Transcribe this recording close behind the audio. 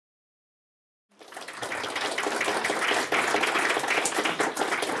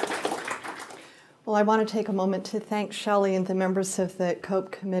Well, I want to take a moment to thank Shelley and the members of the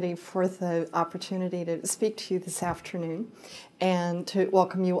COPE committee for the opportunity to speak to you this afternoon and to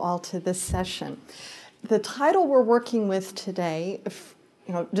welcome you all to this session. The title we're working with today,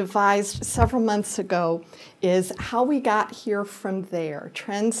 devised several months ago, is How We Got Here from There,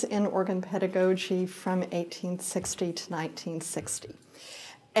 Trends in Organ Pedagogy from 1860 to 1960.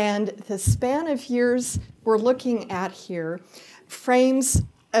 And the span of years we're looking at here frames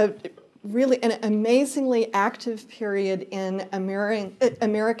really an amazingly active period in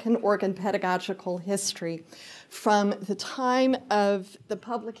American organ pedagogical history, from the time of the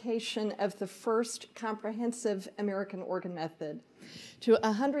publication of the first comprehensive American organ method to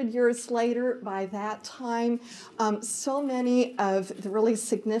 100 years later. By that time, so many of the really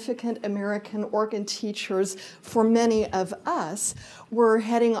significant American organ teachers, for many of us, were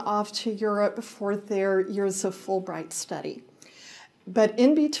heading off to Europe for their years of Fulbright study. But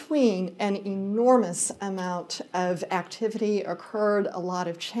in between, an enormous amount of activity occurred, a lot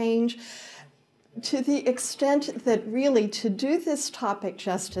of change, to the extent that really, to do this topic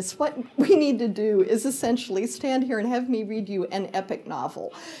justice, what we need to do is essentially stand here and have me read you an epic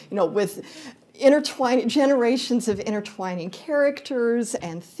novel, with generations of intertwining characters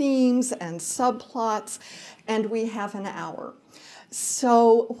and themes and subplots, and we have an hour.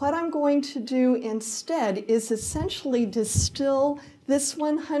 So what I'm going to do instead is essentially distill this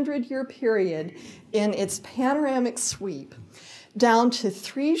 100-year period in its panoramic sweep down to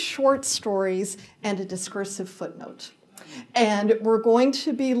 3 short stories and a discursive footnote. And we're going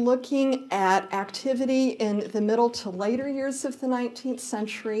to be looking at activity in the middle to later years of the 19th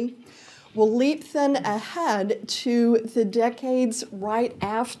century. We'll leap then ahead to the decades right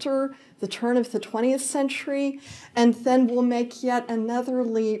after the turn of the 20th century, and then we'll make yet another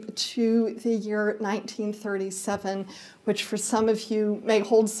leap to the year 1937, which for some of you may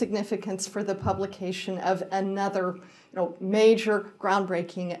hold significance for the publication of another major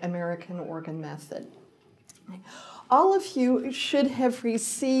groundbreaking American organ method. All of you should have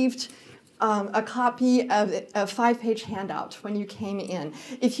received a copy of a 5-page handout when you came in.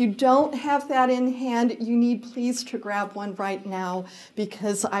 If you don't have that in hand, you need please to grab one right now,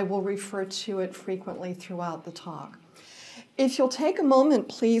 because I will refer to it frequently throughout the talk. If you'll take a moment,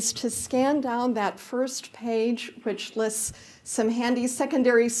 please, to scan down that first page, which lists some handy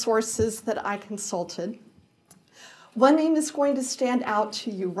secondary sources that I consulted. One name is going to stand out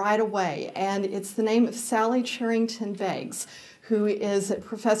to you right away, and it's the name of Sally Charrington Beggs, who is a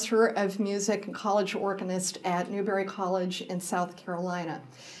professor of music and college organist at Newberry College in South Carolina.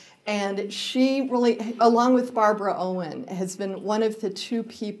 And she really, along with Barbara Owen, has been one of the 2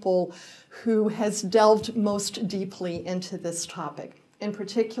 people who has delved most deeply into this topic. In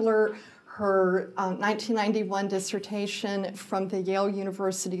particular, her 1991 dissertation from the Yale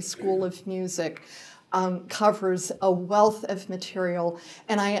University School of Music covers a wealth of material,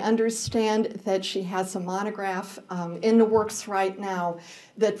 and I understand that she has a monograph in the works right now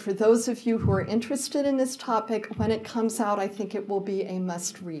that, for those of you who are interested in this topic, when it comes out, I think it will be a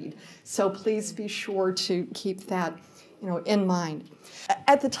must-read. So please be sure to keep that in mind.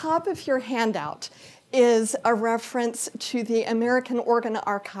 At the top of your handout is a reference to the American Organ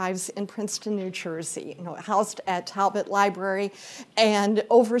Archives in Princeton, New Jersey, housed at Talbot Library and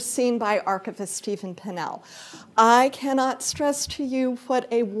overseen by archivist Stephen Pennell. I cannot stress to you what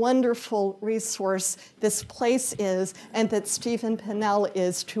a wonderful resource this place is, and that Stephen Pennell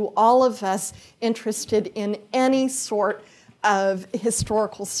is to all of us interested in any sort of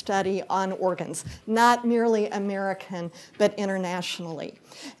historical study on organs, not merely American, but internationally.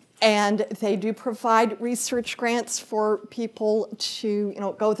 And they do provide research grants for people to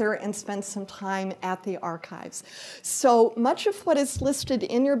go there and spend some time at the archives. So much of what is listed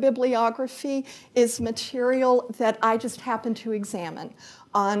in your bibliography is material that I just happened to examine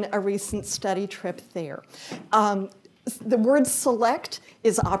on a recent study trip there. The word select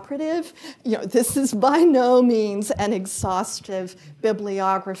is operative. This is by no means an exhaustive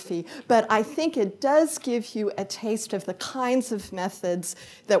bibliography, but I think it does give you a taste of the kinds of methods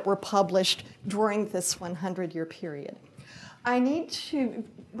that were published during this 100-year period. I need to,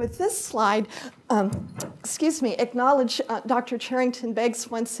 with this slide, acknowledge Dr. Charrington Beggs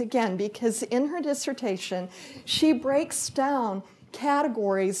once again, because in her dissertation, she breaks down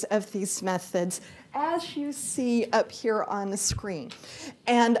categories of these methods as you see up here on the screen.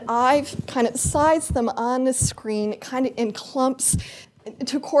 And I've kind of sized them on the screen kind of in clumps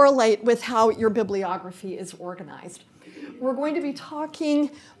to correlate with how your bibliography is organized. we're going to be talking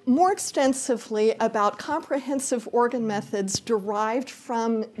more extensively about comprehensive organ methods derived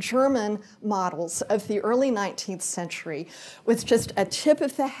from German models of the early 19th century, with just a tip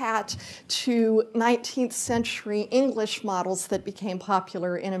of the hat to 19th century English models that became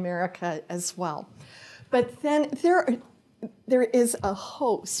popular in America as well. But then there is a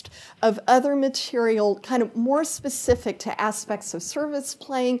host of other material kind of more specific to aspects of service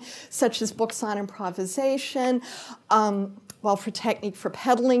playing, such as books on improvisation. Well, for technique for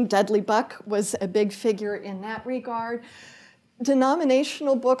pedaling, Dudley Buck was a big figure in that regard.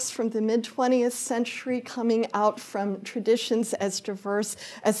 Denominational books from the mid-20th century coming out from traditions as diverse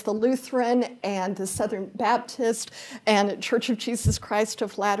as the Lutheran and the Southern Baptist and Church of Jesus Christ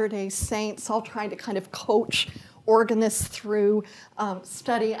of Latter-day Saints, all trying to kind of coach organists through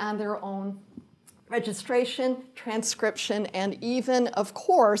study on their own, registration, transcription, and even, of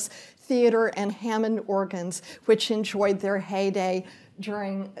course, theater and Hammond organs, which enjoyed their heyday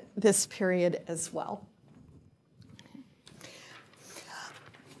during this period as well.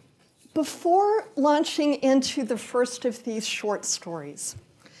 Before launching into the first of these short stories,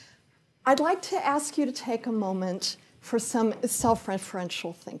 I'd like to ask you to take a moment for some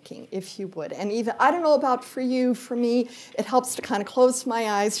self-referential thinking, if you would. And even, I don't know about for you, for me, it helps to kind of close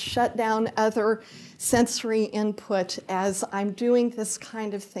my eyes, shut down other sensory input as I'm doing this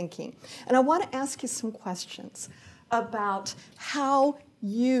kind of thinking. And I want to ask you some questions about how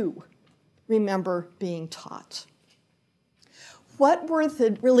you remember being taught. What were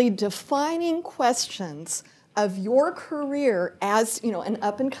the really defining questions of your career as, you know, an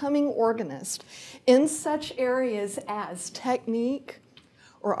up-and-coming organist in such areas as technique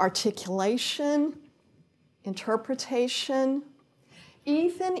or articulation, interpretation,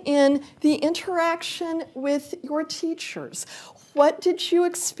 even in the interaction with your teachers? What did you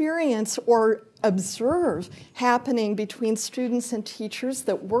experience or observe happening between students and teachers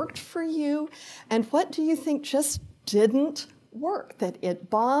that worked for you? And what do you think just didn't work, that it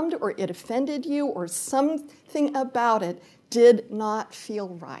bombed or it offended you or something about it did not feel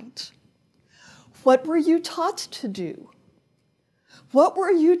right? What were you taught to do? What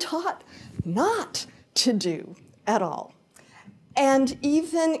were you taught not to do at all? And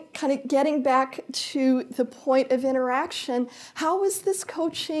even kind of getting back to the point of interaction, how was this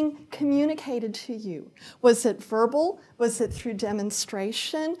coaching communicated to you? Was it verbal? Was it through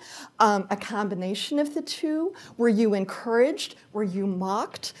demonstration? A combination of the two? Were you encouraged? Were you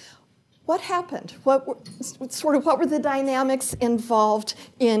mocked? What happened? What were the dynamics involved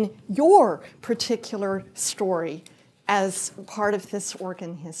in your particular story as part of this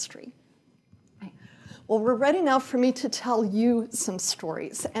organ history? Well, we're ready now for me to tell you some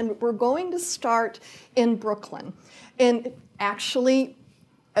stories, and we're going to start in Brooklyn, in actually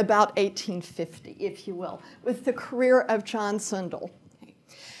about 1850, if you will, with the career of John Zundel.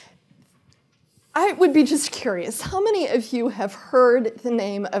 I would be just curious, how many of you have heard the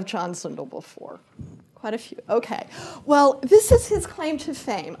name of John Zundel before? Quite a few, okay. Well, this is his claim to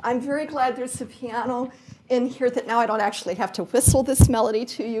fame. I'm very glad there's a piano in here that now I don't actually have to whistle this melody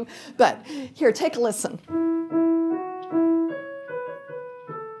to you, but here, take a listen.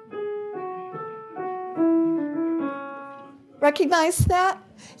 Recognize that?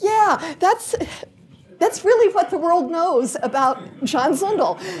 Yeah, that's really what the world knows about John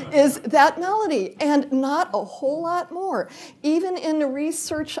Zundel, is that melody, and not a whole lot more. Even in the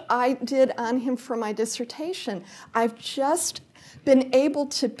research I did on him for my dissertation, I've just been able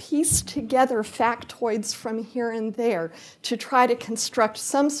to piece together factoids from here and there to try to construct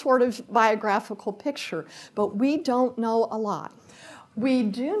some sort of biographical picture, but we don't know a lot. We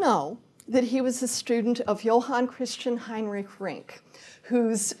do know that he was a student of Johann Christian Heinrich Rink,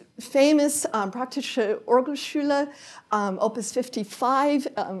 whose famous Praktische Orgelschule, Opus 55,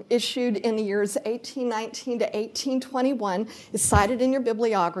 issued in the years 1819 to 1821, is cited in your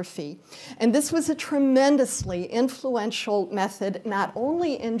bibliography. And this was a tremendously influential method, not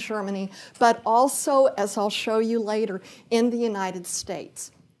only in Germany, but also, as I'll show you later, in the United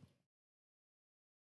States.